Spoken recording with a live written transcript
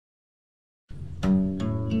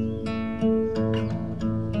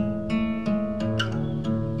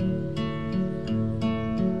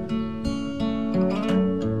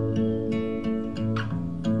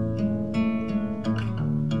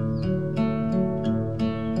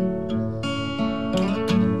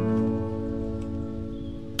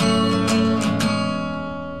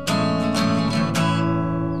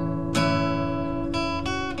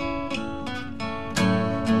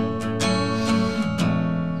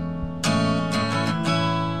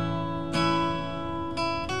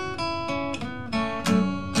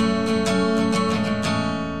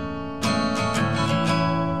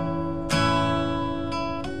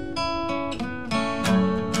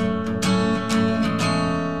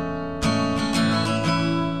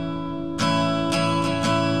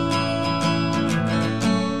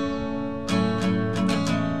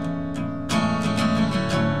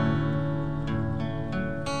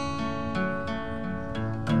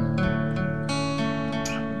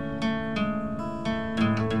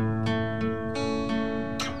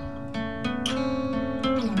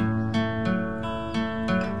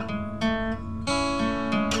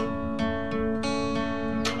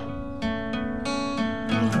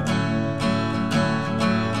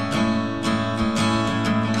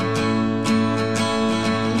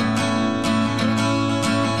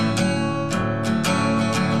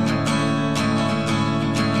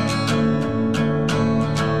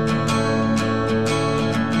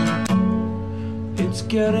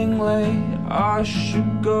getting late, I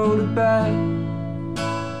should go to bed.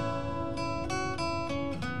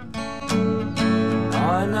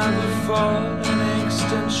 I never fought an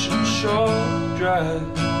extension short dress.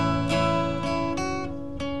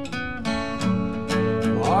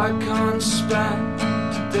 I can't spend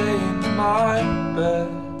today in my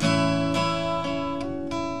bed.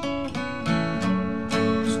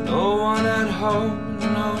 There's no one at home,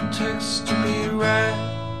 no text to be read.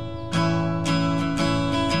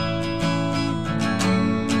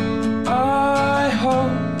 I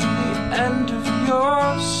hope the end of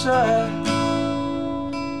your set.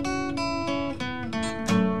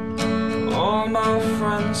 All my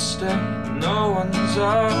friends stay, no one's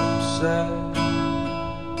upset.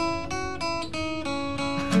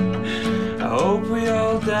 I hope we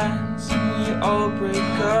all dance and we all break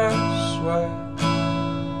a sweat.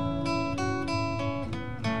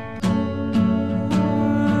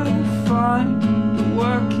 I'll find the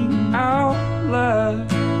working outlet.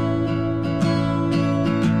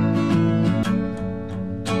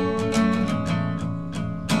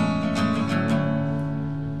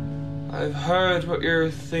 I've heard what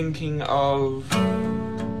you're thinking of.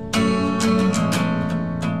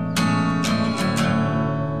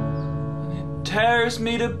 Tears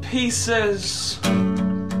me to pieces.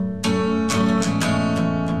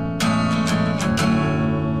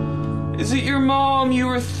 Is it your mom you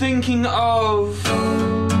were thinking of?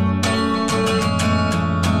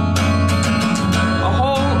 A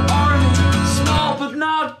whole army, small but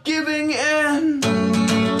not giving in.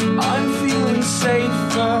 I'm feeling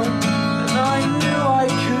safer than I knew I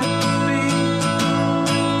could be.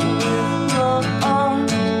 With your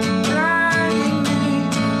arms dragging me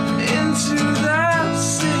into the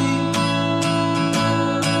sea.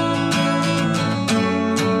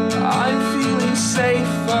 I'm feeling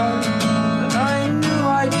safer than I knew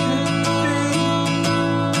I could be.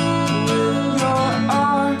 With your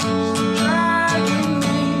arms dragging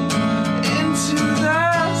me into the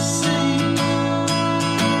sea.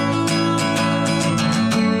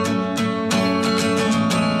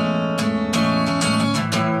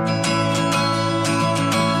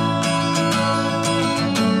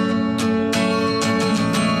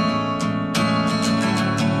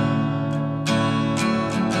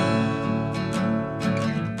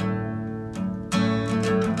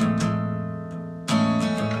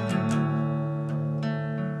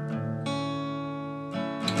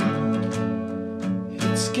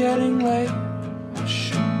 It's getting late, I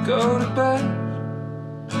should go to bed.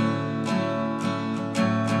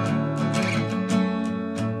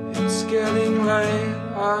 It's getting late,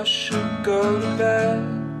 I should go to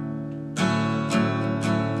bed.